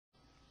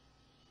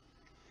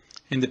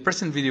In the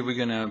present video, we're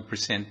going to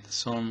present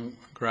some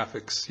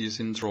graphics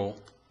using draw,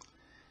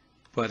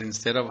 but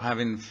instead of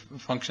having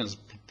functions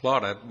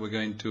plotted, we're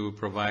going to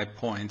provide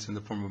points in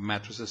the form of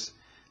matrices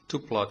to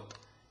plot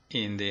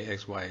in the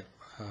XY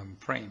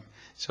frame.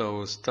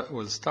 So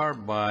we'll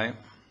start by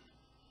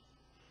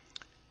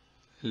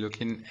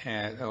looking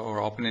at or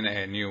opening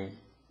a new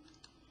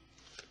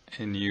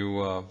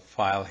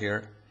file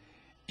here,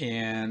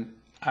 and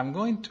I'm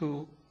going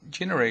to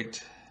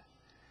generate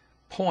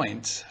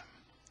points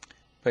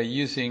by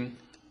using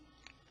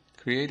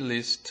create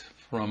list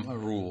from a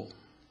rule,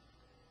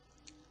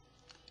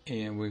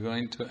 and we're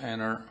going to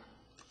enter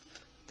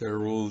the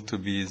rule to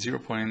be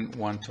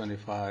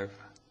 0.125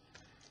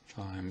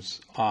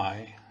 times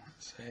I,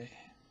 say,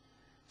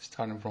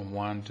 starting from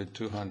 1 to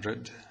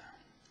 200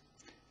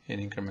 in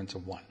increments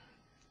of 1.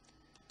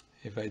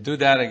 If I do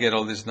that, I get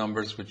all these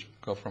numbers which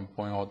go from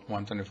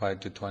 0.125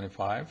 to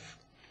 25.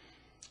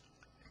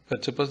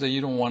 But suppose that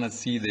you don't want to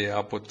see the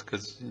output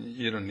because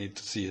you don't need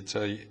to see it,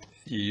 so you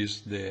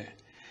use the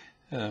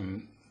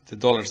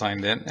dollar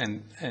sign then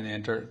and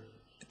enter.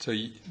 So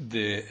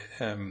the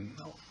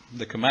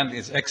command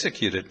is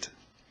executed,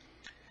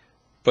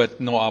 but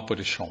no output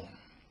is shown.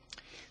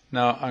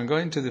 Now I'm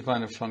going to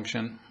define a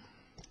function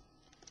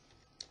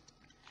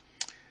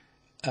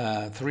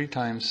 3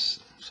 times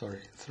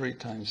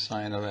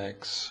sine of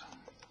x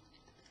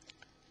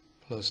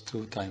plus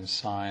 2 times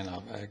sine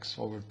of x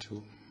over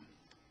 2.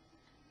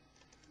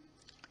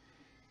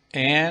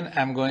 And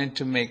I'm going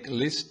to make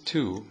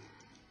list2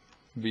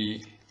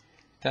 be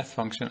that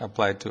function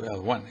applied to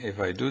L1. If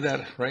I do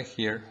that right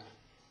here,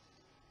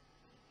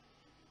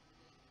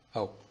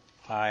 oh,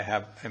 I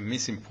have a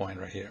missing point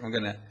right here. I'm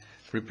going to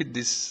repeat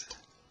this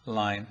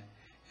line,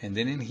 and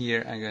then in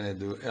here I'm going to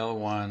do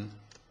L1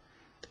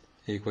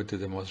 equal to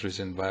the most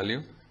recent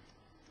value.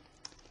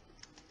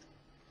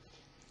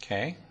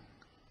 Okay,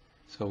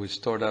 so we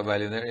store that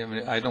value there. I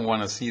mean, I don't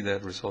want to see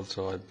that result,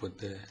 so I put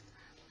the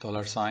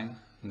dollar sign.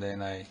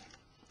 Then I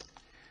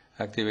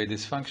activate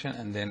this function,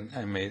 and then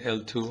I made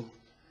L2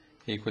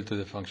 equal to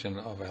the function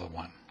of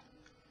L1.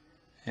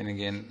 And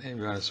again, if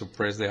you want to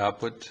suppress the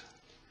output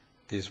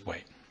this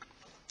way.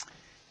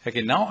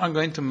 Okay, now I'm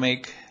going to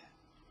make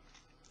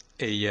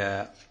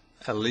a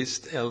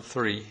list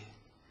L3,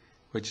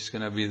 which is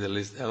going to be the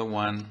list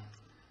L1,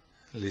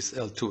 list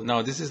L2.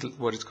 Now this is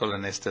what is called a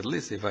nested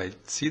list. If I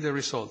see the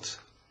results,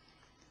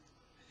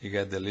 you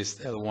get the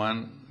list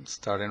L1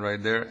 starting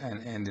right there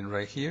and ending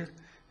right here.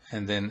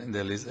 And then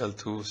the list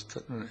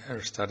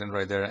L2 starting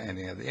right there and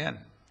ending at the end.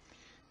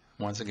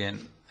 Once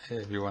again,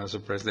 if you want to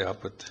suppress the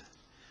output,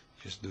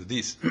 just do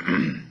this.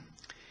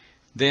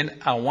 Then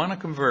I want to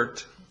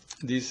convert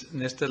this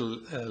nested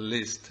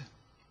list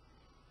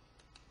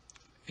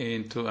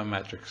into a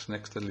matrix,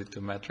 nested list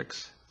to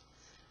matrix.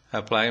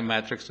 Apply a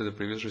matrix to the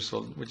previous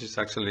result, which is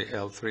actually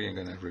L3. I'm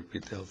going to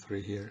repeat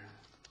L3 here,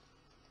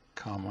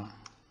 comma,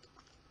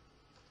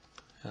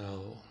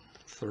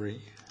 L3.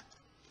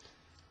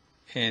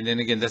 And then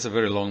again, that's a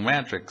very long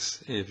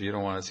matrix. If you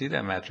don't want to see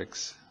that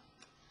matrix,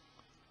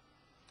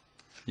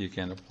 you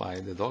can apply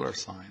the dollar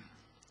sign.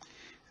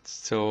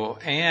 So,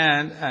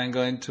 and I'm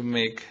going to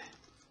make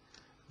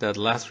that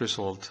last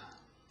result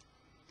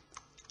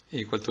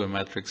equal to a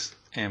matrix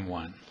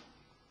M1.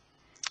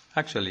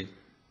 Actually,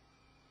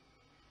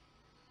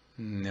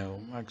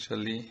 no,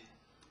 actually,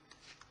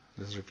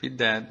 let's repeat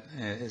that.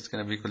 It's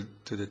going to be equal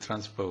to the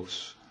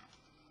transpose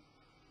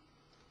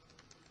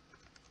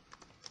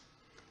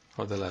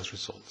of the last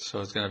result.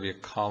 So it's going to be a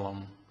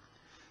column,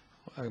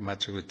 a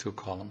matrix with 2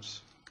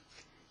 columns.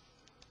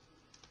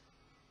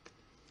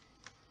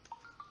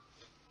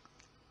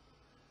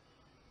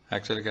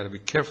 Actually, I got to be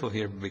careful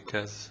here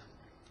because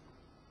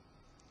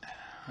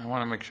I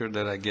want to make sure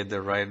that I get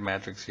the right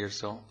matrix here.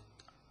 So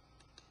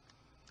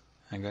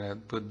I'm going to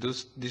put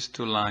these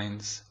 2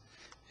 lines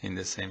in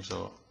the same.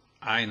 So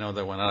I know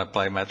that when I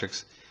apply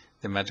matrix,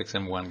 the matrix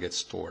M1 gets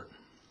stored.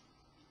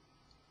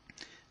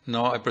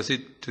 Now I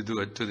proceed to do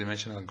a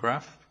 2-dimensional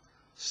graph,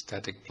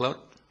 static plot,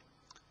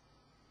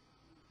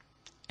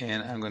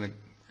 and I'm going to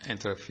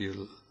enter a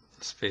few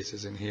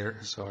spaces in here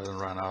so I don't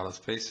run out of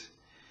space.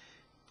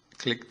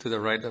 Click to the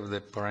right of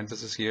the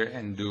parentheses here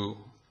and do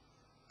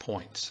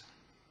points.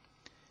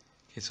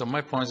 Okay, so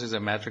my points is a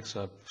matrix,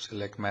 so I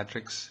select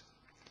matrix.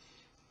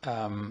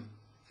 The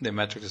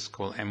matrix is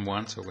called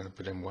M1, so we're going to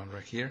put M1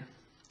 right here.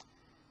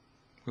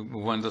 We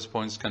want those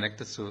points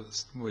connected, so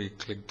we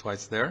click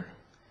twice there.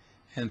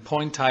 And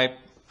point type,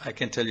 I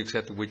can tell you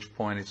exactly which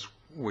point is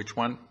which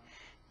one,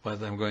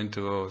 but I'm going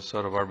to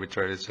sort of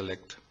arbitrarily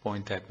select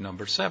point type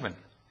number 7.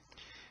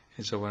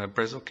 And so when I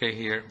press OK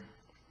here,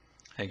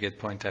 I get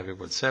point type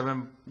equals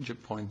 7,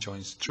 point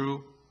joins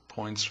true,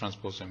 points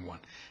transpose M1.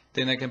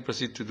 Then I can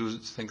proceed to do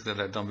things that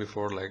I've done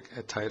before, like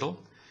a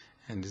title,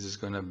 and this is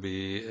going to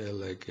be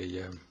like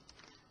a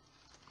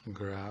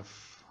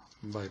graph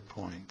by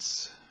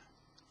points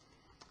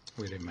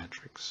with a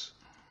matrix.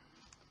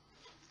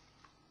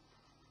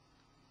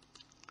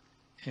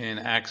 In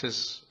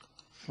axis,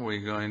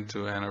 we're going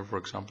to enter, for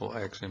example,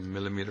 x in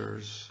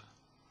millimeters.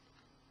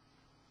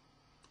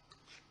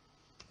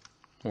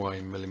 y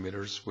in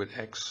millimeters with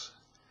x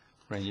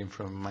ranging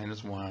from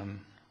 -1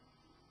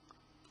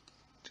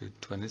 to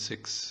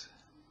 26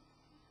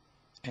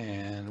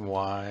 and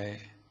y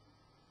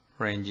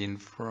ranging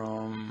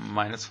from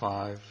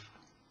 -5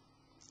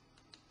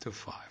 to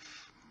 5.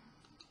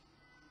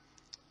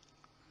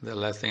 The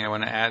last thing I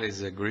want to add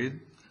is a grid.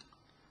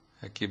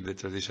 I keep the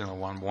traditional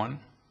 1, 1,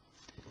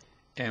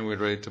 and we're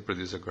ready to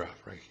produce a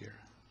graph right here.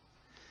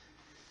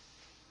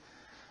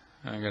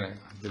 I'm going to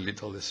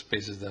delete all the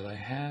spaces that I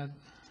had.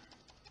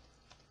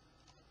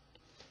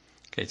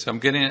 Okay, so I'm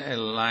getting a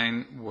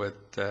line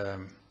with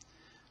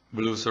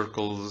blue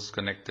circles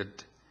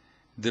connected.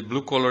 The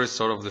blue color is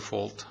sort of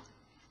default.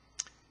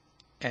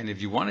 And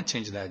if you want to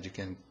change that, you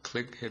can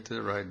click here to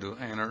the right, do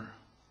enter,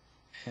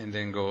 and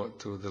then go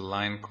to the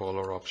line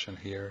color option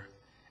here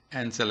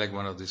and select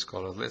one of these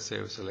colors. Let's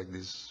say we select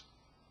this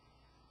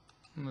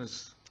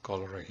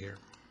color right here.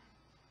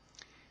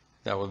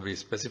 That will be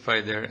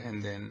specified there,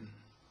 and then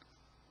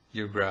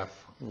your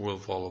graph will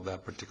follow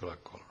that particular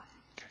color.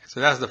 Okay,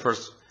 so that's the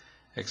first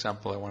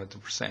example I wanted to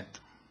present.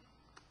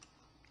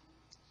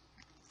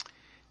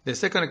 The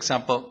second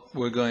example,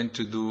 we're going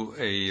to do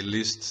a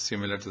list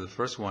similar to the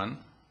first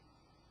one.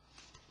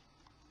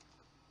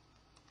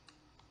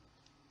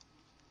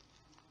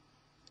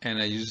 And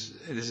this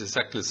is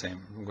exactly the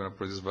same. I'm going to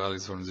produce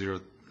values from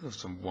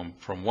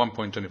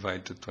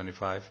 1.25 to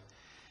 25.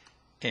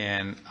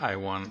 And I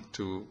want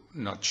to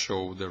not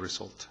show the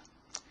result.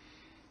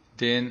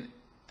 Then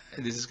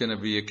this is going to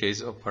be a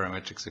case of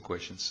parametrics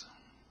equations.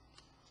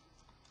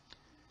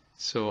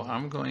 So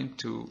I'm going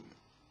to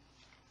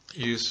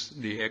use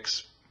the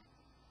x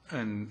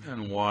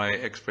and y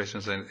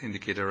expressions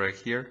indicated right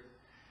here.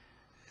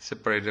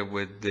 Separated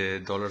with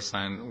the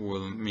 $sign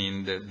will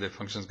mean that the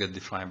functions get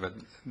defined, but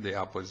the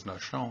output is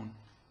not shown.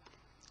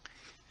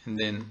 And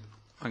then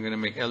I'm going to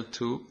make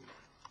L2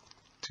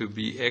 to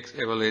be x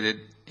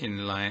evaluated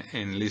in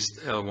list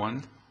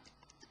L1,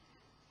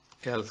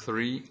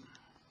 L3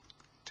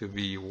 to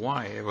be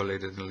y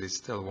evaluated in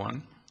list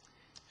L1,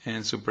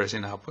 and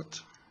suppressing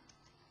output.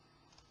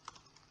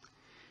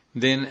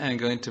 Then I'm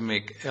going to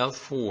make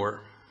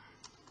L4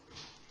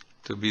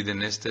 to be the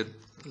nested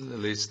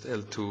list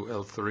L2,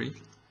 L3.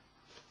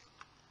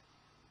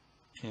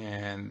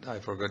 And I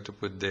forgot to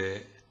put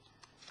the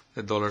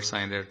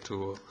 $sign there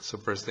to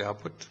suppress the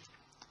output.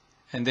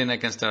 And then I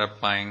can start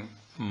applying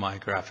my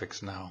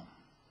graphics now.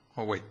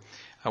 Oh wait,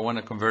 I want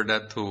to convert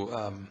that to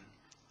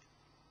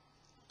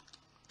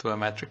a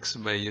matrix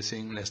by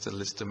using nested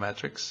list to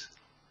matrix.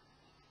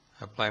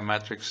 Apply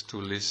matrix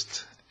to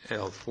list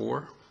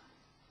L4.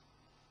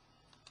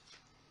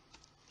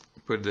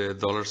 Put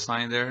the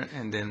 $sign there,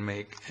 and then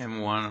make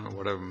M1 or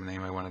whatever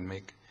name I want to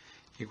make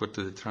equal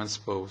to the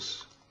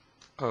transpose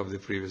of the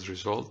previous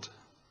result,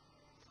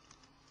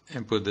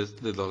 and put the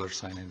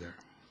 $sign in there.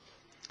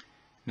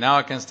 Now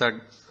I can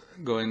start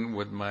going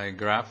with my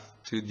graph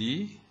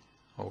 2D.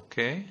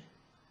 Okay,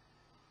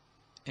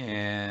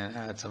 and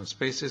add some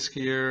spaces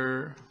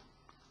here,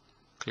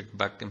 click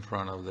back in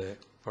front of the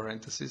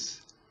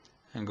parentheses,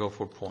 and go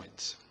for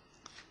points.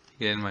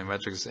 Again, my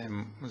matrix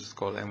M is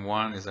called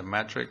M1, is a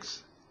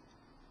matrix.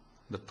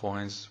 The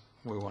points,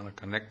 we want to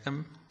connect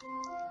them,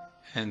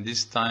 and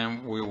this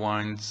time we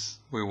want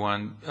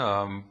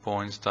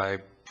points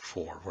type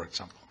 4, for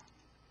example.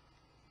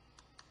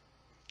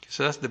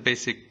 So that's the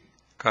basic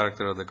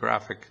character of the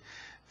graphic.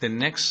 The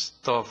next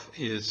stuff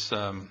is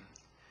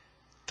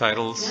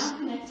titles. Now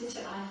connected to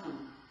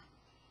iPhone.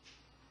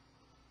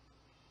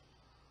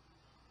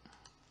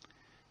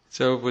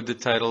 So with the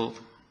title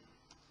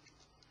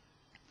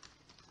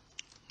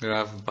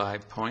graph by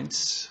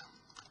points,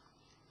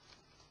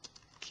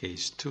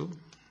 case 2,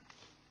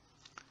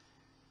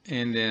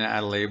 and then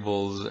add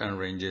labels and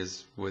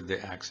ranges with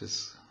the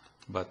axis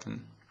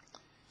button,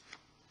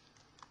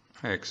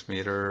 x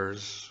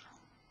meters,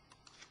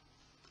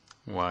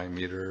 y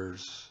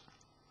meters,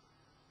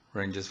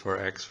 ranges for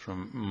x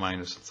from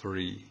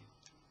 -3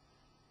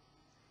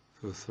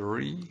 to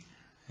 3,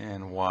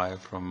 and y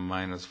from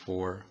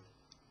 -4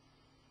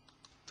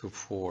 to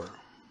 4,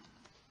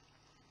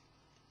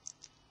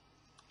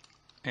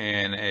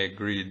 and a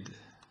grid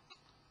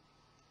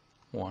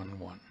 1,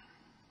 1.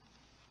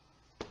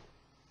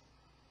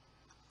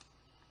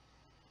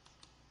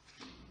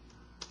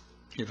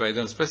 If I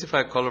don't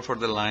specify color for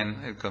the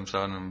line, it comes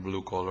out in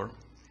blue color,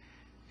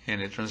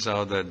 and it turns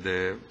out that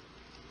the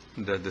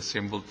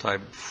symbol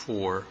type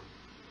 4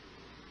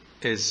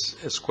 is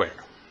a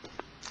square.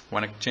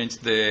 When I change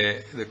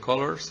the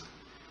colors,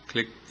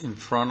 click in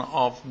front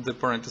of the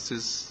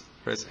parentheses,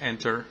 press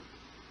enter,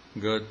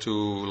 go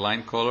to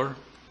line color,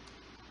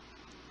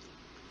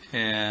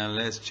 and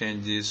let's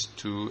change this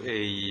to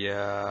a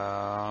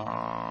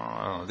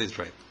this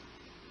red,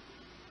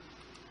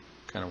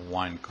 kind of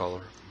wine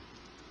color,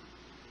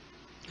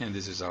 and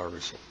this is our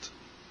result.